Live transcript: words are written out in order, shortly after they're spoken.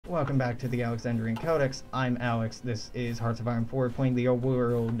welcome back to the Alexandrian Codex. I'm Alex. This is Hearts of Iron 4, playing the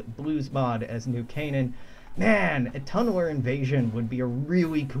Overworld Blues mod as New Canaan. Man, a tunneler invasion would be a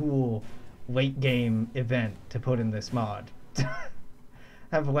really cool late game event to put in this mod.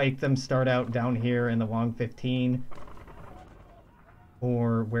 Have like them start out down here in the long 15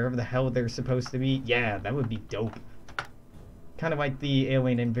 or wherever the hell they're supposed to be. Yeah, that would be dope. Kind of like the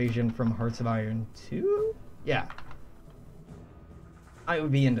alien invasion from Hearts of Iron 2? Yeah. I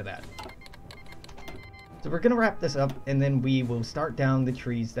would be into that. So we're going to wrap this up, and then we will start down the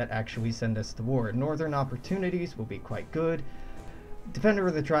trees that actually send us to war. Northern opportunities will be quite good. Defender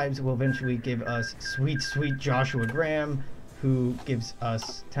of the Tribes will eventually give us sweet, sweet Joshua Graham, who gives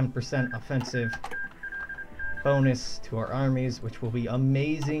us 10% offensive bonus to our armies, which will be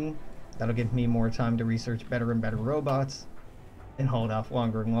amazing. That'll give me more time to research better and better robots and hold off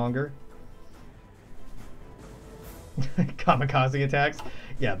longer and longer. Kamikaze attacks.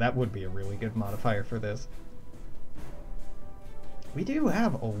 Yeah, that would be a really good modifier for this. We do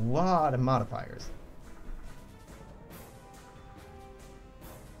have a lot of modifiers.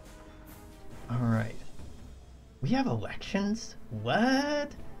 Alright. We have elections?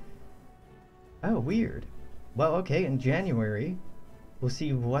 What? Oh, weird. Well, okay, in January, we'll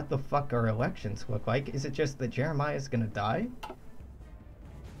see what the fuck our elections look like. Is it just that Jeremiah's gonna die?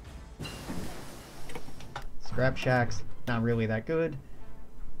 Scrap Shacks, not really that good.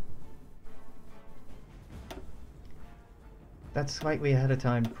 That's slightly ahead of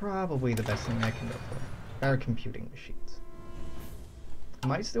time, probably the best thing I can go for. Our computing machines.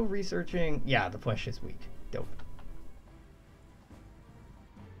 Am I still researching? Yeah, the flesh is weak. Dope.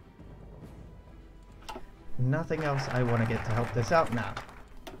 Nothing else I want to get to help this out now.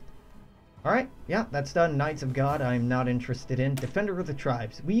 Alright, yeah, that's done. Knights of God, I'm not interested in. Defender of the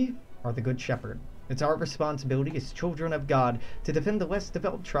Tribes, we are the Good Shepherd. It's our responsibility as children of God to defend the less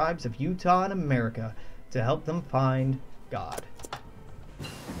developed tribes of Utah and America, to help them find God.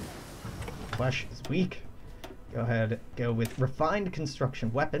 Flesh is weak. Go ahead, go with refined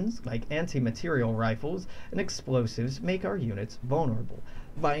construction weapons like anti-material rifles and explosives make our units vulnerable.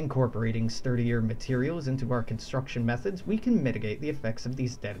 By incorporating sturdier materials into our construction methods, we can mitigate the effects of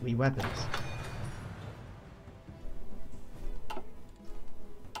these deadly weapons.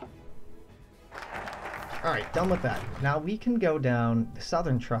 Alright, done with that. Now we can go down the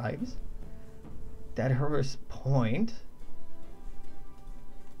southern tribes. Deadhurst Point.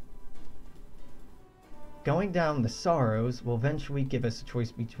 Going down the Sorrows will eventually give us a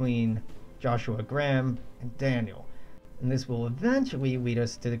choice between Joshua Graham and Daniel. And this will eventually lead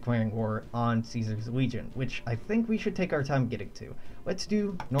us to declaring war on Caesar's Legion, which I think we should take our time getting to. Let's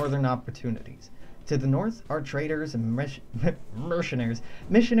do northern opportunities. To the north, our traders and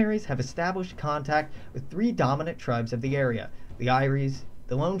missionaries have established contact with three dominant tribes of the area: the Iries,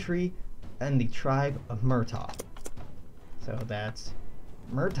 the Lone Tree, and the tribe of Murtaugh. So that's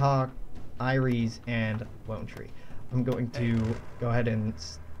Murtaugh, Iries, and Lone Tree. I'm going to go ahead and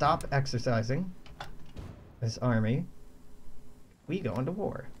stop exercising this army. We go into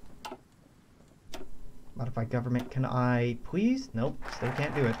war. Modify government. Can I please? Nope, still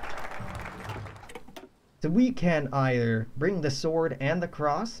can't do it. So we can either bring the sword and the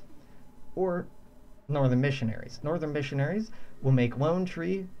cross, or Northern Missionaries. Northern Missionaries will make Lone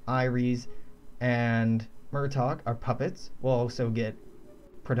Tree, Iries, and Murtaugh our puppets. We'll also get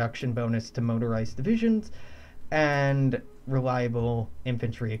production bonus to motorized divisions and reliable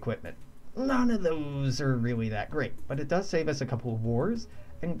infantry equipment. None of those are really that great, but it does save us a couple of wars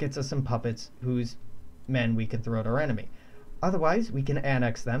and gets us some puppets whose men we can throw at our enemy. Otherwise, we can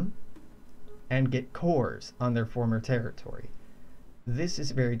annex them and get cores on their former territory. This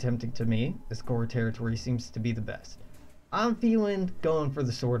is very tempting to me. This core territory seems to be the best. I'm feeling going for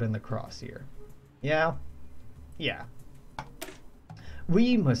the sword and the cross here. Yeah? Yeah.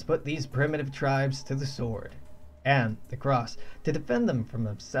 We must put these primitive tribes to the sword and the cross to defend them from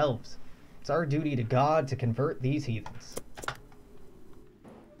themselves. It's our duty to God to convert these heathens.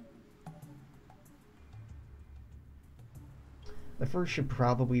 The first should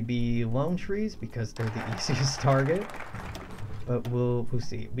probably be Lone Trees because they're the easiest target. But we'll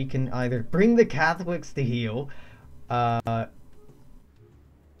see. We can either bring the Catholics to heal. Yeah,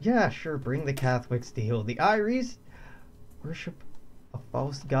 sure, bring the Catholics to heal. The Iries worship a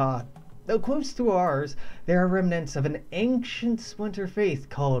false god. Though close to ours, there are remnants of an ancient splinter faith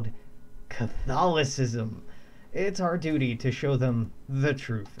called Catholicism. It's our duty to show them the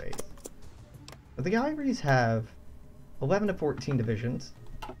true faith. But the Iries have 11 to 14 divisions,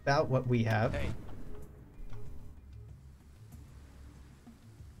 about what we have. Hey.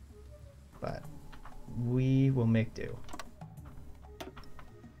 But we will make do.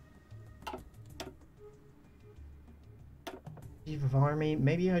 Chief of Army,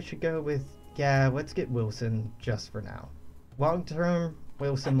 maybe I should go with, yeah, let's get Wilson just for now. Long term,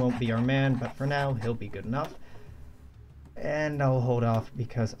 Wilson won't be our man, but for now, he'll be good enough. And I'll hold off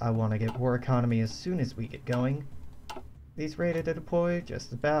because I want to get war economy as soon as we get going. These ready to deploy?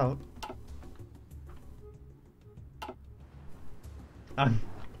 Just about. I'm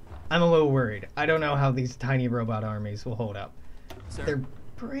a little worried. I don't know how these tiny robot armies will hold up. Sir. They're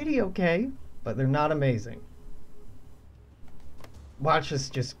pretty okay, but they're not amazing. Watch us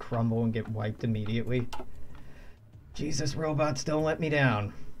just crumble and get wiped immediately. Jesus, robots, don't let me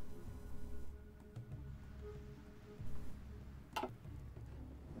down.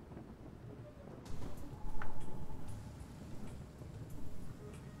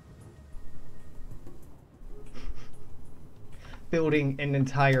 Building an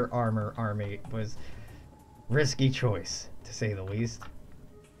entire armor army was risky choice, to say the least.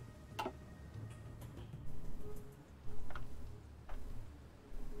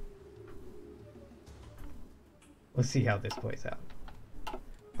 Let's see how this plays out.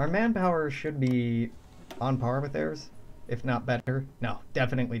 Our manpower should be on par with theirs, if not better. No,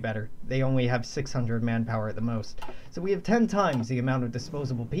 definitely better. They only have 600 manpower at the most. So we have 10 times the amount of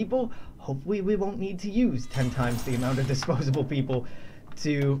disposable people. Hopefully we won't need to use 10 times the amount of disposable people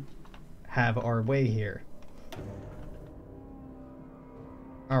to have our way here.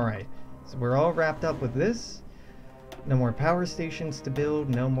 Alright, so we're all wrapped up with this. No more power stations to build,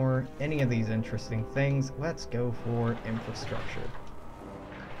 no more any of these interesting things. Let's go for infrastructure.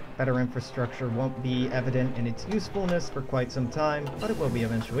 Better infrastructure won't be evident in its usefulness for quite some time, but it will be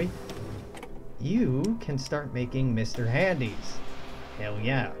eventually. You can start making Mr. Handies. Hell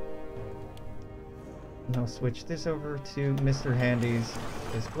yeah. And I'll switch this over to Mr. Handies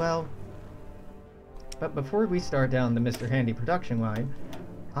as well. But before we start down the Mr. Handy production line,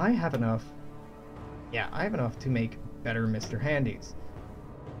 I have enough to make better Mr. Handies.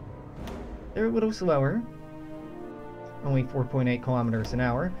 They're a little slower, only 4.8 kilometers an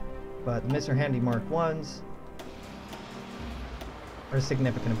hour, but the Mr. Handy Mark 1s are a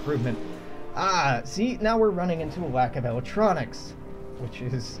significant improvement. Ah, see, now we're running into a lack of electronics, which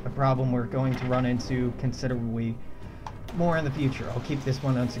is a problem we're going to run into considerably more in the future. I'll keep this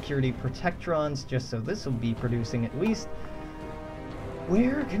one on security protectrons, just so this will be producing at least.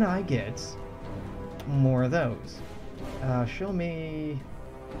 Where can I get more of those? Show me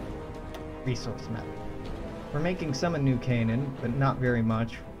resource map. We're making some in New Canaan, but not very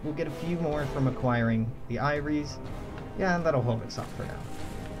much. We'll get a few more from acquiring the Iries. Yeah, and that'll hold us up for now.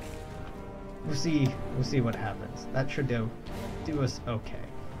 We'll see what happens. That should do us okay.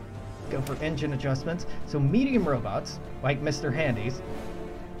 Go for engine adjustments. So medium robots, like Mr. Handy's.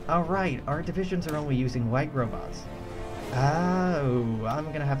 Alright, our divisions are only using light robots. Oh,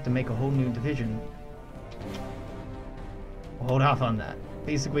 I'm gonna have to make a whole new division. Hold off on that.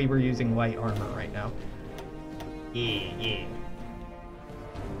 Basically, we're using light armor right now. Yeah.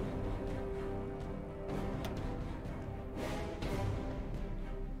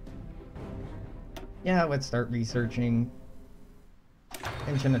 Yeah, let's start researching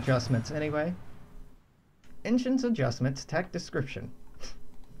engine adjustments anyway. Engines adjustments, tech description.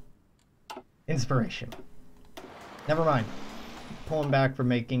 Inspiration. Never mind. Pulling back from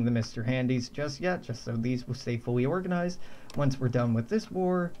making the Mr. Handies just yet, just so these will stay fully organized. Once we're done with this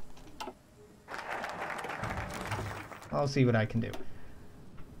war, I'll see what I can do.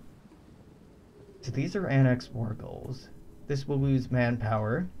 So these are annex war goals. This will lose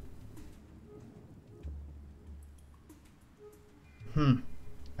manpower.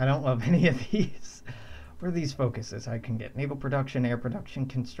 I don't love any of these. What are these focuses I can get? Naval production, air production,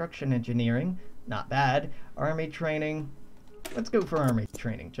 construction engineering. Not bad. Army training. Let's go for army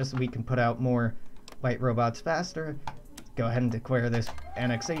training, just so we can put out more light robots faster. Go ahead and declare this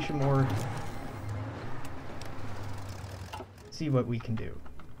annexation war. See what we can do.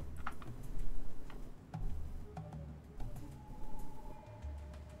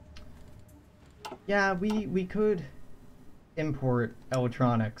 Yeah, we could import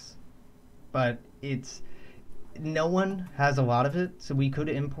electronics, but no one has a lot of it, so we could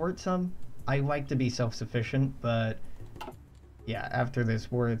import some. I like to be self-sufficient, but yeah, after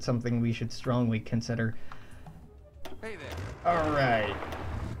this war, it's something we should strongly consider. Hey there. Alright.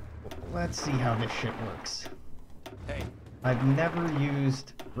 Let's see how this shit works. Hey. I've never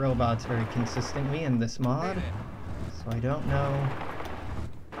used robots very consistently in this mod, so I don't know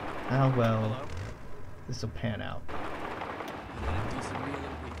how well this will pan out. I'm gonna do some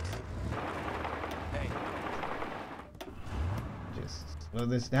reeling weeks. Hey. Just slow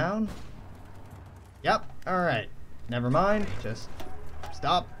this down. Yep, alright. Never mind, just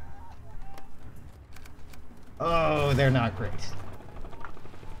stop. Oh, they're not great.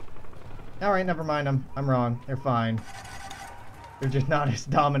 Alright, never mind. I'm wrong. They're fine. They're just not as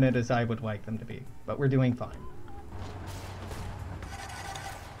dominant as I would like them to be. But we're doing fine.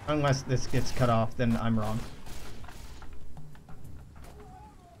 Unless this gets cut off, then I'm wrong.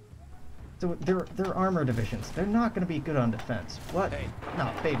 So they're armor divisions. They're not going to be good on defense. What? Hey.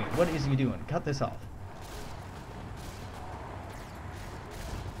 No, baby, what is you doing? Cut this off.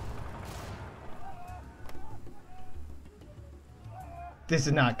 This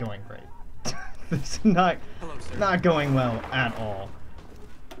is not going great. This is not Hello, sir. not going well at all.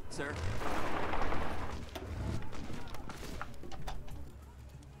 Sir.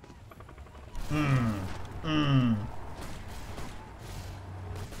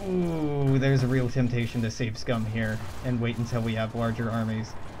 Ooh, there's a real temptation to save scum here and wait until we have larger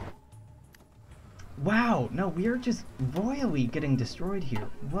armies. Wow, no, we are just royally getting destroyed here.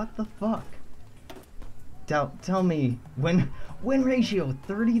 What the fuck? Tell me, win ratio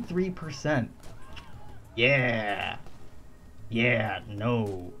 33%. Yeah. Yeah,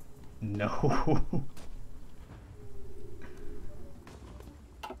 no. No.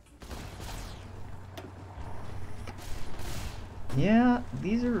 Yeah,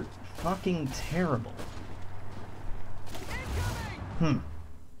 these are fucking terrible.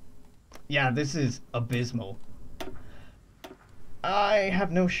 Yeah, this is abysmal. I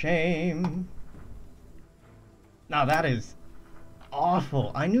have no shame. Now that is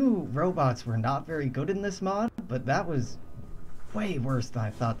awful. I knew robots were not very good in this mod, but that was way worse than I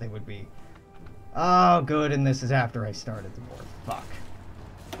thought they would be. Oh, good, and this is after I started the war. Fuck.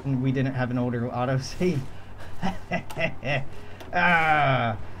 And we didn't have an older autosave.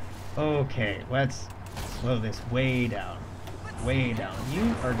 Ah, okay, let's slow this way down. Way down.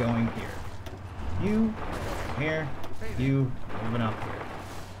 You are going here. You, here, you, moving up here.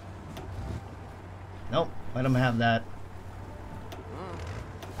 Nope, let him have that.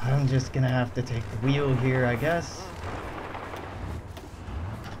 I'm just gonna have to take the wheel here, I guess.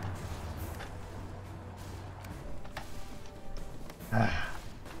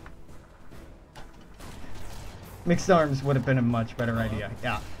 Mixed arms would have been a much better idea,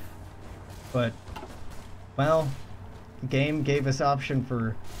 yeah. But, well, the game gave us option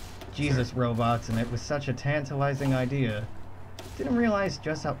for Jesus robots, and it was such a tantalizing idea. Didn't realize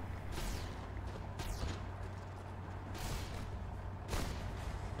just how...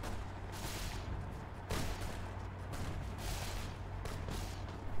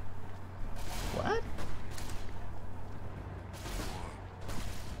 What?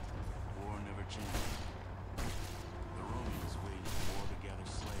 War never changed. The Romans waged war to gather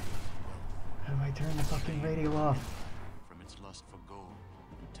slaves and wealth How do I turn the fucking radio off? from its lust for gold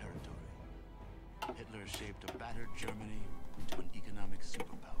and territory. Hitler shaped a battered Germany into an economic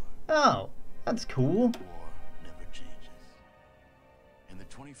superpower. Oh, that's cool. War never changes. In the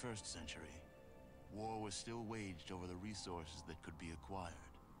 21st century, war was still waged over the resources that could be acquired.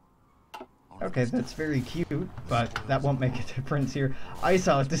 Only Okay, this that's time, very cute, but that won't make a difference here. I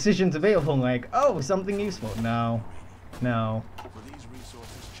saw decisions available like, oh, something useful. No. No. for these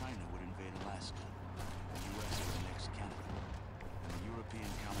resources, China would invade Alaska, the U.S. would annex Canada, and the European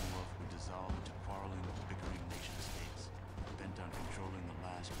Commonwealth would dissolve into quarreling, bickering nation-states, bent on controlling the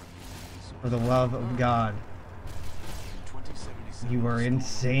last remaining resources. For the love of God, In 2077, you are small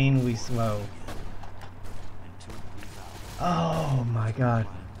insanely slow. and 2,000 Oh my God.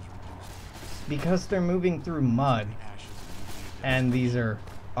 was reduced. Because they're moving through mud, Ashes of nuclear and these are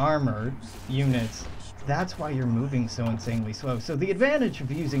armored units, that's why you're moving so insanely slow. So the advantage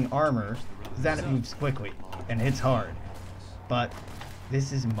of using armor is that it moves quickly and hits hard. But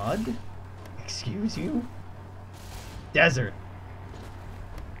this is mud? Excuse you? Desert.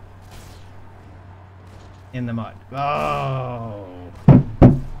 In the mud. Oh.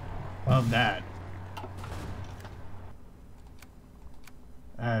 Love that.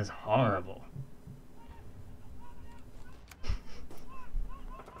 That is horrible.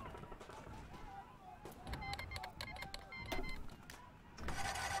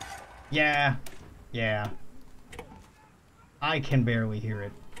 Yeah, yeah. I can barely hear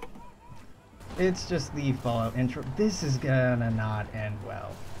it. It's just the Fallout intro. This is gonna not end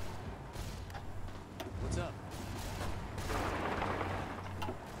well. What's up?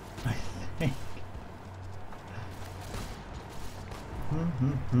 I think.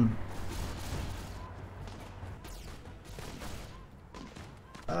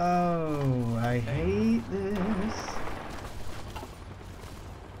 Oh, I hate this.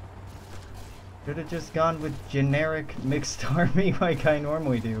 Should have just gone with generic mixed army like I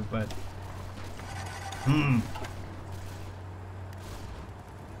normally do, but...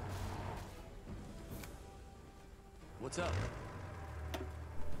 What's up?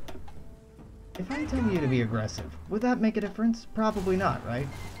 If I tell you to be aggressive, would that make a difference? Probably not, right?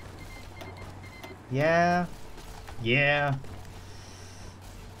 Yeah. Yeah.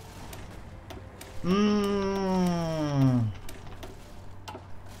 I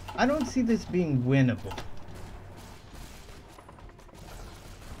don't see this being winnable.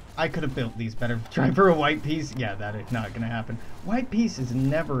 I could have built these better. Try for a white piece? Yeah, that is not gonna happen. White piece is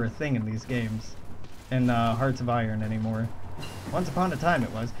never a thing in these games. In Hearts of Iron anymore. Once upon a time it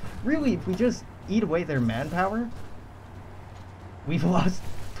was. Really, if we just eat away their manpower, we've lost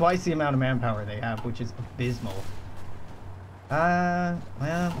twice the amount of manpower they have, which is abysmal.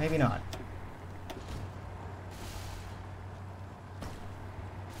 Well, maybe not.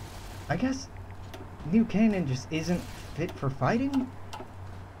 I guess New Canaan just isn't fit for fighting?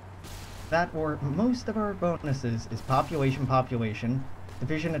 That or most of our bonuses is population,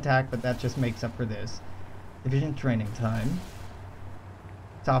 division attack, but that just makes up for this. Division training time.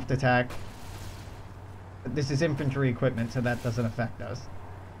 Soft attack. This is infantry equipment, so that doesn't affect us.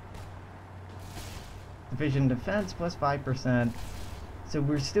 Division defense plus 5%. So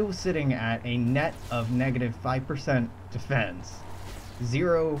we're still sitting at a net of negative 5% defense.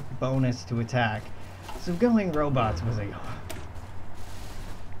 0 bonus to attack. So going robots was a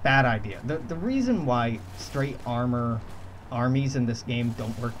bad idea. The reason why straight armor armies in this game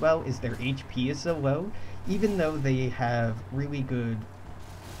don't work well is their HP is so low. Even though they have really good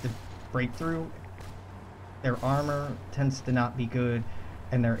breakthrough, their armor tends to not be good,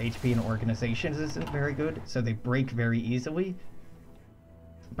 and their HP and organization isn't very good, so they break very easily.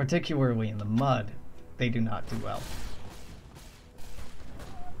 Particularly in the mud, they do not do well.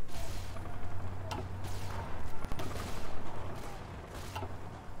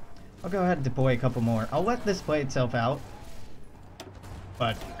 I'll go ahead and deploy a couple more. I'll let this play itself out,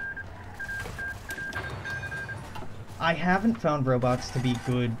 but I haven't found robots to be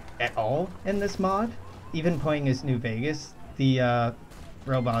good at all in this mod. Even playing as New Vegas, the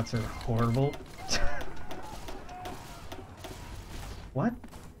robots are horrible. What?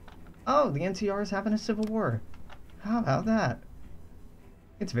 Oh, the NCR is having a civil war. How about that?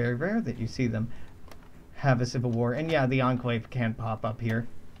 It's very rare that you see them have a civil war. And yeah, the Enclave can pop up here.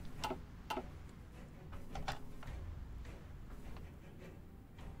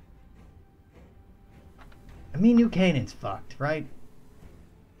 I mean, New Canaan's fucked, right?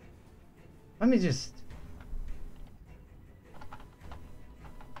 Let me just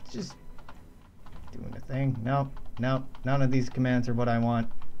doing the thing. Nope, nope, none of these commands are what I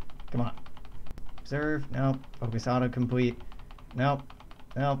want. Come on. Observe, nope. Focus autocomplete. Nope,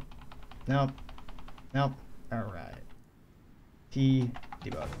 nope, nope, nope. Alright. T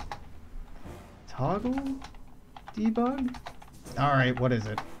debug. Toggle debug? Alright, what is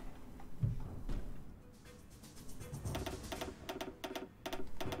it?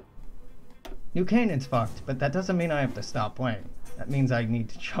 New Canaan's fucked, but that doesn't mean I have to stop playing. That means I need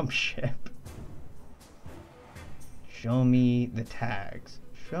to jump ship. Show me the tags.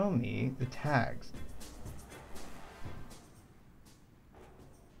 Show me the tags.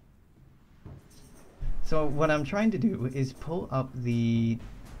 So what I'm trying to do is pull up the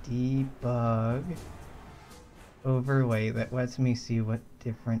debug overlay that lets me see what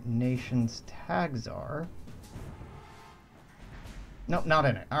different nations' tags are. Nope, not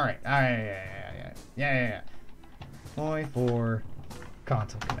in it. Alright, yeah. Only for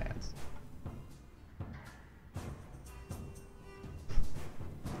console commands.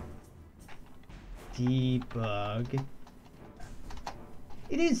 Debug.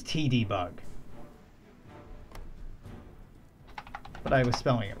 It is T-debug. But I was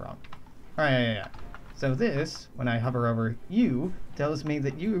spelling it wrong. Alright, yeah. So this, when I hover over U, tells me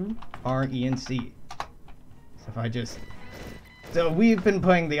that you are ENC. So if I just... So we've been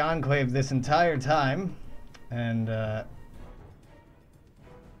playing the Enclave this entire time, and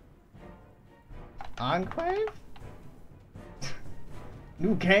Enclave?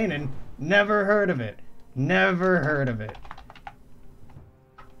 New Canaan? Never heard of it. Never heard of it.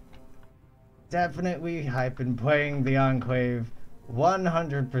 Definitely, I've been playing the Enclave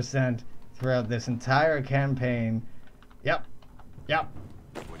 100% throughout this entire campaign. Yep.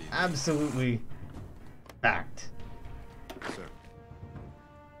 Absolutely fact. Sir.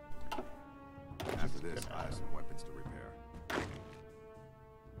 After this, I have some weapons to repair.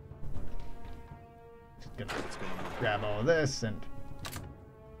 Just gonna grab all of this and...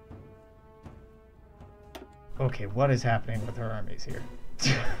 Okay, what is happening with our armies here?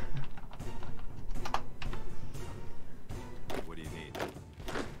 What do you need?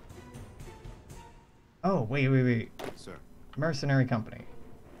 Oh, wait. Sir. Mercenary company.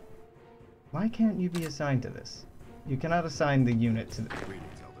 Why can't you be assigned to this? You cannot assign the unit to the...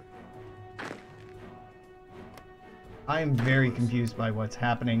 Greetings, Elder. I am very confused by what's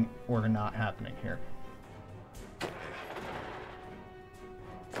happening or not happening here.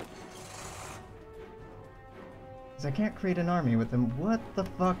 Because I can't create an army with them. What the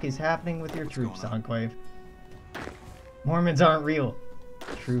fuck is happening with your troops, Enclave? Mormons aren't real.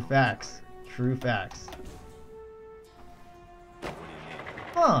 True facts. True facts. What do you need?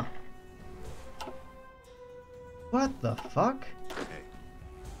 Huh. What the fuck?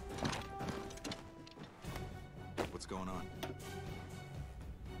 Hey. What's going on?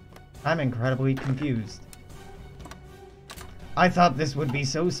 I'm incredibly confused. I thought this would be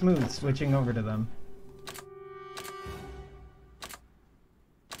so smooth switching over to them.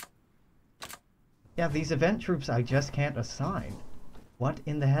 Yeah, these event troops I just can't assign. What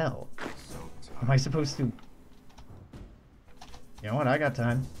in the hell? So Am I supposed to... You know what, I got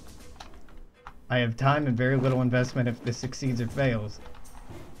time. I have time and very little investment if this succeeds or fails.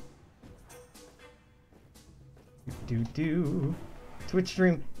 Twitch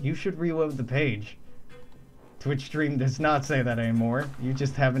stream, you should reload the page. Twitch stream does not say that anymore. You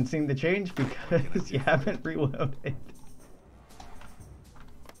just haven't seen the change because you haven't reloaded.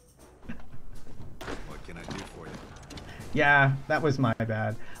 what can I do for you? Yeah, that was my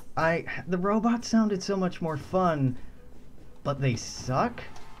bad. The robots sounded so much more fun, but they suck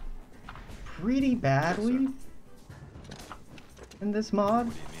pretty badly in this mod.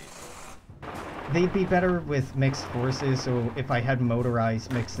 What do you need? They'd be better with mixed forces, so if I had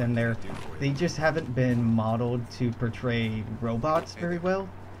motorized mixed in there, they just haven't been modeled to portray robots very well.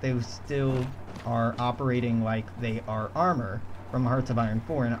 They still are operating like they are armor from Hearts of Iron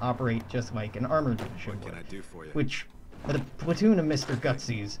 4 and operate just like an armor division What can I would. do for you? Which, a platoon of Mr.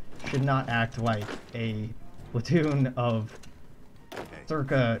 Gutsies should not act like a platoon of Hey.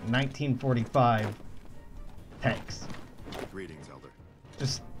 circa 1945 tanks. Greetings, Elder.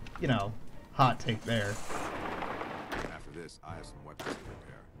 Just, you know, hot take there. After this, I have some weapons to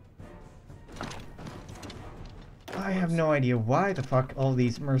repair. I have no idea why the fuck all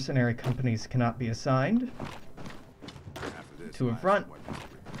these mercenary companies cannot be assigned. After this, To a I have front. some weapons to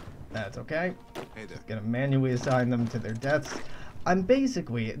repair. That's okay. Hey there. Gonna manually assign them to their deaths. I'm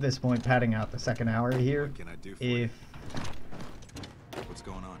basically, at this point, padding out the second hour here. What can I do for you? If What's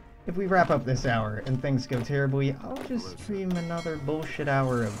going on? If we wrap up this hour and things go terribly, I'll just stream another bullshit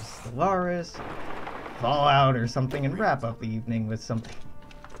hour of Stellaris, Fallout or something and wrap up the evening with something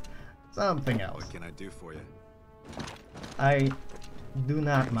else. What can I do for you? I do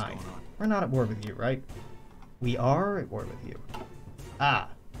not mind. going on? We're not at war with you, right? We are at war with you. Ah,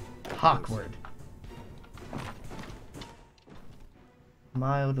 Hawkward.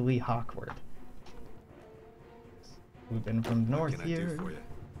 Mildly Hawkward. We've been from What north can I here. do for you?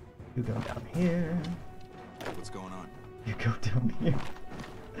 You go down here. What's going on? You go down here.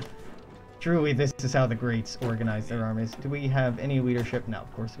 Truly, this is how the greats organize their armies. Do we have any leadership? No,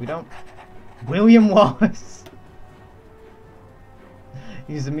 of course we don't. William Wallace!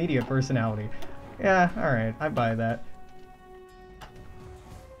 He's a media personality. Yeah, alright, I buy that.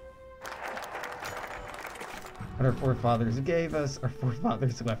 What our forefathers gave us, our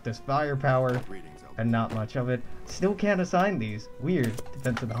forefathers left us firepower, Greetings, Elder. and not much of it. Still can't assign these. Weird.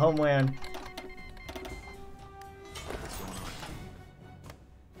 Defense of the homeland. What's going on?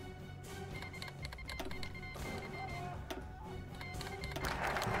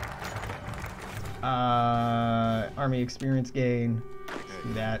 Army experience gain. Let's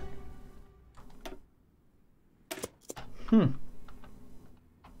do that.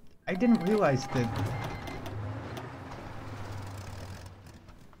 I didn't realize that...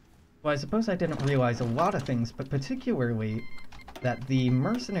 Well, I suppose I didn't realize a lot of things, but particularly that the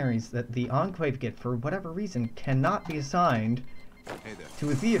mercenaries that the Enclave get, for whatever reason, cannot be assigned Hey there. to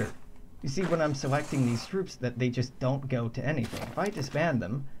a theater. You see, when I'm selecting these troops, that they just don't go to anything. If I disband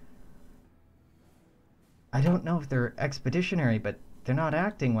them, I don't know if they're expeditionary, but they're not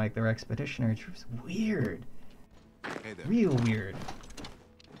acting like they're expeditionary troops. Weird. Hey there. Real weird.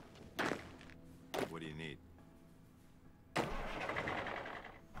 What do you need?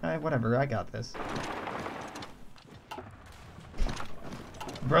 Whatever, I got this.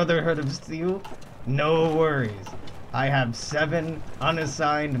 Brotherhood of Steel? No worries. I have 7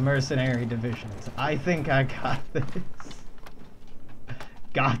 unassigned mercenary divisions. I think I got this.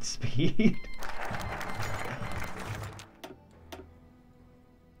 Godspeed.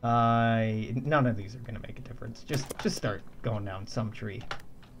 None of these are gonna make a difference. Just start going down some tree.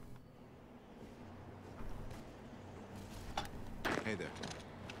 Hey there.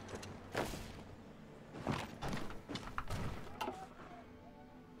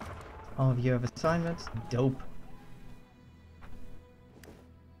 All of you have assignments. Dope.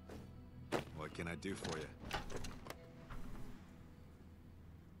 do for you?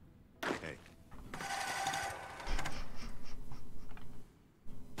 Hey.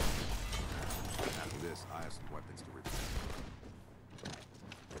 After this, I have some weapons to repair.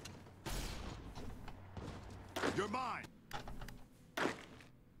 You're mine!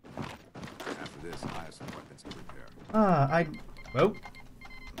 After this, I have some weapons to repair. Oh.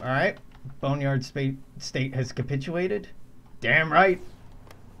 Alright. Boneyard State has capitulated. Damn right.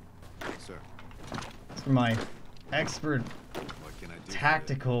 Sir, For my expert what can I do?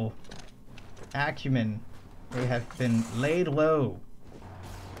 tactical acumen, they have been laid low.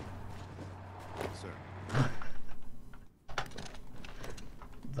 Sir,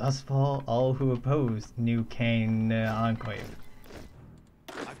 Thus fall all who oppose New Canaan Enclave.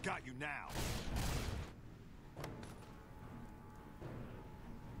 I've got you now.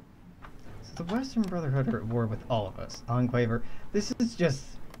 So the Western Brotherhood are at war with all of us. Enclaver. This is just...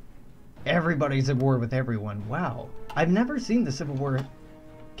 everybody's at war with everyone. Wow. I've never seen the Civil War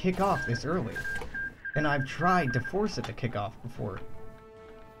kick off this early. And I've tried to force it to kick off before.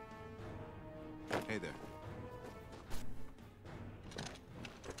 Hey there.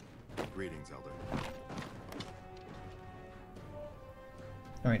 Greetings, Elder.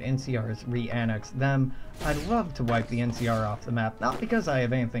 Alright, NCR has re-annexed them. I'd love to wipe the NCR off the map. Not because I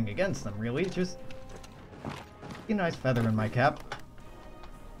have anything against them, really. Just a nice feather in my cap.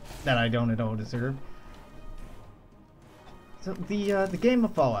 That I don't at all deserve. So the game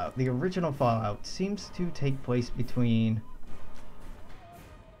of Fallout, the original Fallout, seems to take place between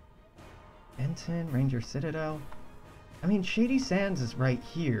Benton, Ranger Citadel. I mean, Shady Sands is right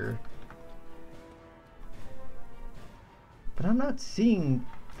here. But I'm not seeing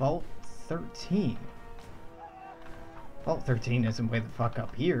Vault 13. Vault 13 isn't way the fuck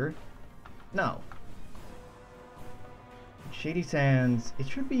up here. No. Shady Sands, it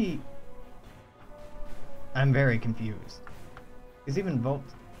should be... I'm very confused. Because even Vault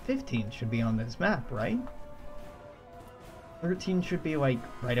 15 should be on this map, right? 13 should be like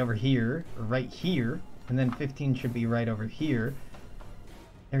right over here, or right here, and then 15 should be right over here.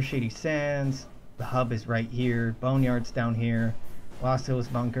 There's Shady Sands, the hub is right here, Boneyard's down here, Lost Hills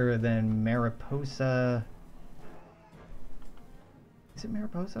Bunker, then Mariposa. Is it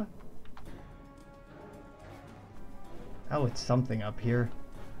Mariposa? Oh, it's something up here.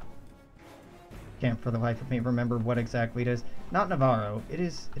 Can't for the life of me remember what exactly it is. Not Navarro. It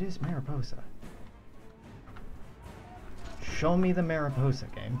is Mariposa. Show me the Mariposa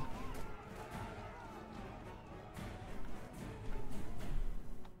game.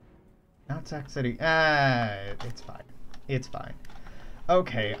 Not Sac City. It's fine. It's fine.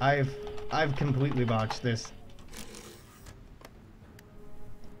 Okay, I've completely botched this.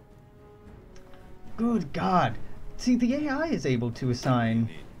 Good God. See, the AI is able to assign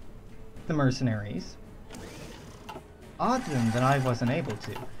the mercenaries. Odd then that I wasn't able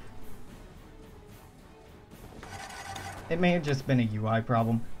to. It may have just been a UI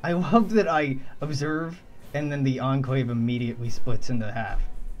problem. I love that I observe and then the Enclave immediately splits into half.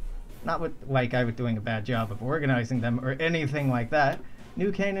 Not with, like I was doing a bad job of organizing them or anything like that.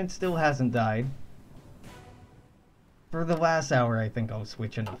 New Canaan still hasn't died. For the last hour, I think I'll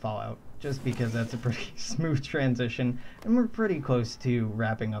switch into Fallout, just because that's a pretty smooth transition, and we're pretty close to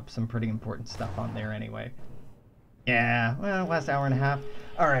wrapping up some pretty important stuff on there anyway. Yeah, well, last hour and a half.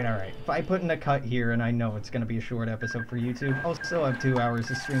 Alright. If I put in a cut here, and I know it's going to be a short episode for YouTube, I'll still have 2 hours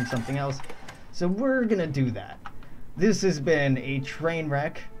to stream something else, so we're going to do that. This has been a train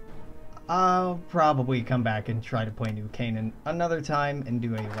wreck. I'll probably come back and try to play New Canaan another time and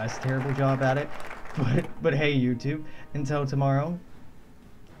do a less terrible job at it. But hey, YouTube, until tomorrow,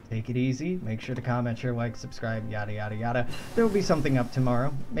 take it easy. Make sure to comment, share, like, subscribe, yada, yada, yada. There will be something up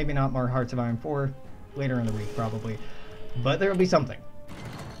tomorrow. Maybe not more Hearts of Iron 4. Later in the week, probably. But there will be something.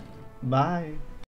 Bye.